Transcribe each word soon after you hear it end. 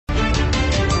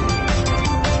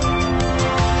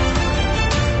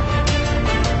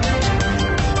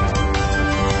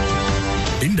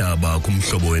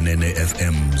Umhlobo wenene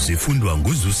FM zifundwa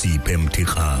nguzusiphe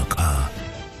Mthixaka.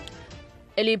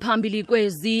 Eliphambili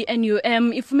kwezi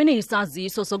INUM ifumene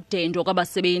isaziso sokudendwa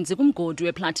kwabasebenzi kumgodi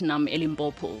weplatinum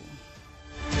eLimpopo.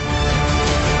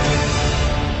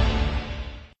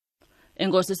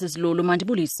 Enkosi Sizilulu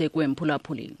mandibulise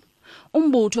kwemphulaphuli.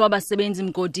 Umbutho wabasebenzi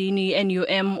mgodini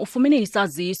INUM ufumene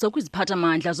isaziso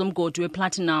kwiziphathamandla zomgodi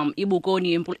weplatinum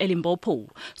ibukoni eLimpopo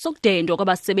sokudendwa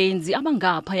kwabasebenzi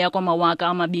abangaphaya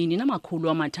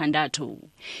kwama2,600.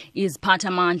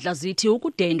 Iziphathamandla zithi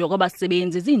ukudendwa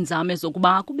kwabasebenzi zinzame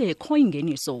zokuba kubekho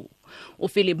ingeniso.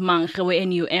 uPhilip Manghe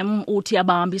we-INUM uthi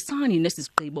abahambisani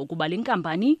nesisigqibo kuba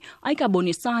lenkampani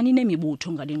ayikabonisani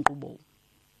nemibutho ngalenkqubo.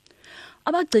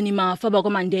 Abagcini mafa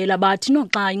bakwaMandela bathi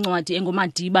noxa incwadi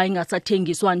engomadiba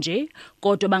ingasathengiswa nje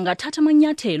kodwa bangathatha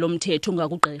amanyathelo omthetho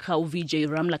ngakugqirha uVJ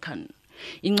Ramlakhan.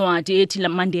 Incwadi ethi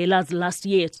Mandela's Last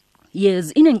Years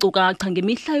inenkcukacha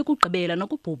ngemihla yokugqibela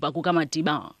nokubhubha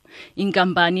kukaMadiba.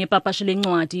 Inkampani epapashele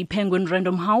incwadi iPenguin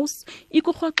Random House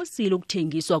ikurhoxisile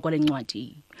ukuthengiswa kwale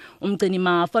ncwadi. Umgcini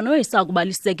mafa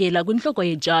noyesakubalisekela kwinhloko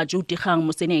yejaji uDikgang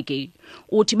Moseneke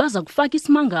uthi baza kufaka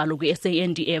isimangalo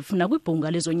kwi-SANDF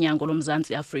nakwibhunga lezonyango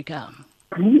lomzantsi Afrika.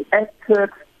 He acted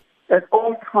at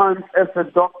all times as a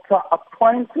doctor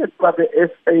appointed by the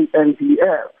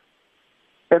SANDF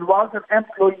and was an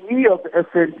employee of the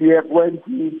SANDF when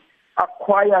he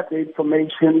acquired the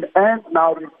information and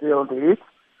now revealed it,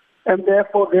 and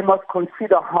therefore they must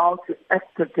consider how to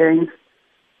act against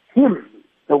him.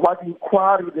 What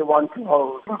inquiry they want to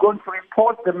hold. We're going to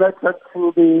report the matter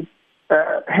to the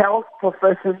Health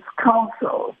Professions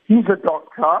Council. He's a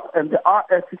doctor and there are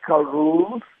ethical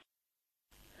rules.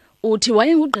 Uthi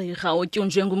wayengugqirha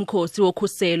otyunjwe ngumkhosi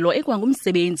wokhuselo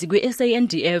ekwangumsebenzi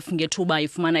kwi-SANDF ngethuba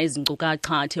ifumana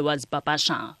izinkcukacha athe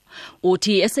wazipapasha.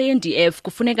 Uthi i-SANDF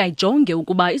kufuneka ijonge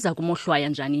ukuba iza kumohlwaya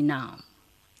njani na.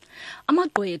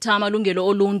 Amagqwetha amalungelo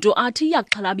oluntu athi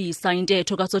iyaxhalabisa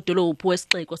intetho kasodolophu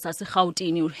wesixeko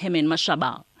saseRhawutini uHerman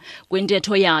Mashaba.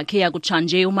 Kwintetho yakhe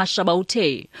yakutshanje uMashaba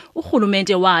uthe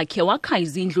urhulumente wakhe wakha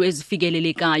izindlu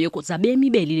ezifikelelekayo zabemi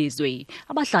belilizwe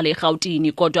abahlala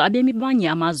eRhawutini kodwa abemi bamanye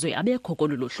amazwe abekho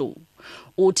koluluhlu.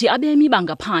 Uthi abemi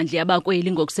bangaphandle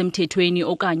abakweli ngokusemthethweni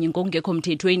okanye ngokungekho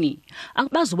mthethweni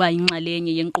abazuba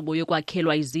inxalenye yenkqubo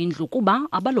yokwakhelwa izindlu kuba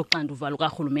abaloxanduva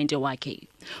lukarhulumente wakhe.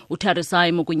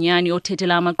 uTharisai Mukunyani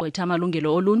othethela amagqwetha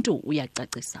amalungelo oluntu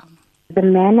uyacacisa. The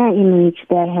manner in which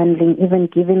they're handling, even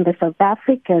giving the South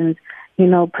Africans,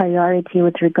 priority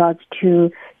with regards to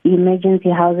the emergency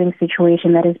housing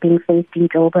situation that is being faced in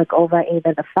Joburg over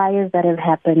either the fires that have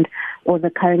happened or the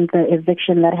current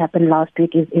eviction that happened last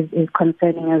week is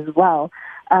concerning as well.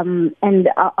 And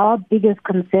our biggest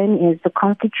concern is the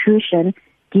Constitution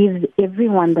gives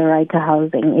everyone the right to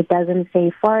housing. It doesn't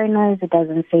say foreigners, it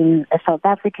doesn't say South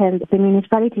Africans. The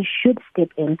municipality should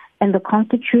step in, and the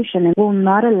Constitution will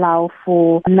not allow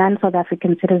for non-South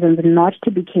African citizens not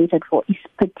to be catered for,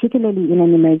 particularly in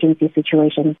an emergency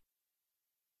situation.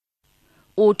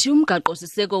 Uthi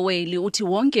umgaqo-siseko weli uthi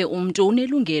wonke umntu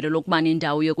unelungelo lokuba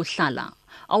nendawo yokuhlala,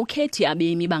 awukhethi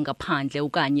abemi bangaphandle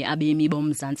okanye abemi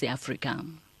boMzantsi Afrika.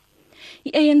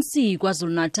 I-ANC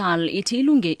KwaZulu-Natal ithi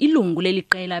ilungu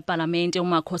leliqela epalamente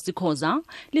uMakhosi Khoza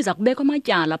liza kubekwa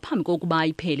amatyala phambi kokuba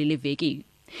iphele leveki.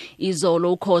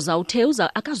 Izolo uKhoza uthe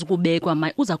uza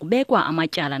kubekwa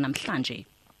amatyala namhlanje.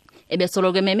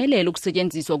 Ebesoloko ememelela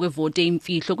ukusetyenziswa kwevoti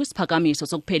eyimfihlo kwisiphakamiso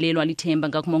sokuphelelwa lithemba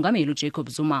ngakumongameli uJacob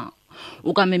Zuma.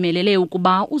 Ukamemelele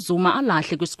ukuba uZuma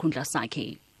alahle kwisikhundla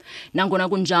sakhe. Nangona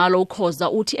kunjalo uKhoza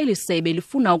uthi elisebe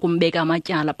lifuna ukumbeka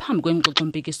amatyala phambi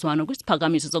kwengxoxo-mpikiswano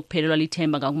kwisiphakamiso sokuphelelwa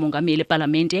lithemba ngakumongameli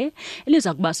epalamente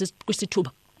eliza kuba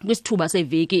kwisithuba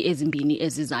seveki ezimbini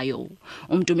ezizayo.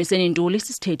 Umdumiseni Ntuli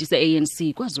sisithethi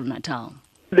se-ANC KwaZulu-Natal.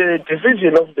 The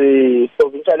decision of the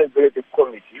Provincial Executive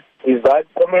Committee is that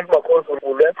Comrade Makhosi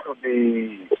will have to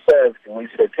be served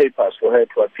with the papers for her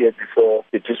to appear before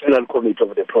the disciplinary committee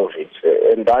of the province.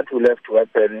 And that will have to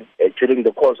happen during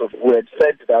the course of, we had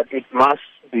said that it must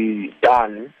be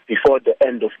done before the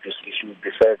end of this. She will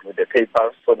be served with the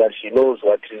papers so that she knows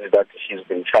what it is that she's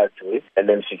been charged with, and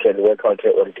then she can work out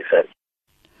her own defense.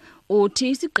 Uthi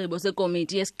isigqibo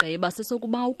sekomiti yesigqeba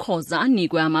sesokuba uKhoza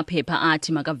anikwe amaphepha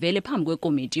athi makavele phambi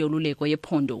kwekomiti yoluleko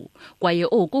yephondo kwaye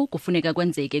oku kufuneka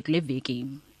kwenzeke kule veki.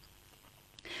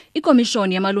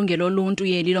 Ikomishoni yamalungelo oluntu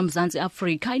yeli loMzantsi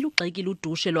Afrika ilugxekile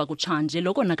udushe lwakutshanje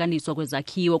lokonakaliswa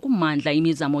kwezakhiwo kummandla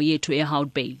imizamo yethu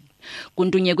eHout Bay.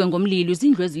 Kuntunyekwe ngomlilo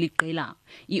izindlu eziliqela,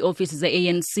 iofisi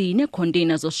ze-ANC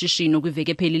neekhonteyina zoshishino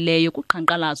kwiveki ephelileyo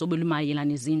kuqhankqalazo olumayela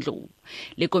nezindlu.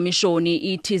 Le komishoni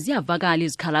ithi ziyavakala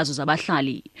izikhalazo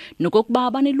zabahlali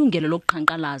nokokuba banelungelo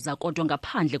lokuqhankqalaza kodwa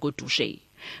ngaphandle kodushe.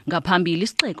 Ngaphambili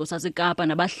isixeko saseKapa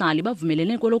nabahlali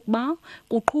bavumelene kwelokuba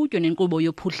kuqhutywe nenkqubo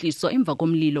yophuhliso emva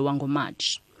komlilo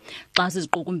wangoMatshi. Xa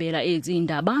siziqukumbela ezi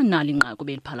indaba nali nqaku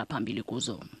beliphala phambili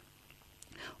kuzo.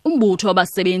 Umbutho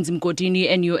wabasebenzi mgodini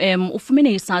INUM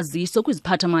ufumene isaziso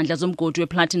kwiziphathamandla zomgodi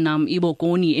weplatinum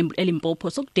ibogoni eLimpopo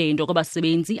sokudendwa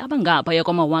kwabasebenzi abangaphaya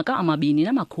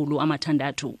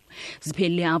kwama-2,600.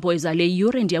 Ziphelile apho ezale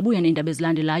yure ndiyabuya neendaba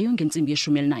ezilandelayo ngentsimbi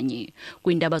ye-11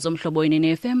 kwiindaba zomhlobo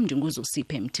weNFM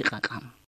ndinguzusiphe Mthixaka.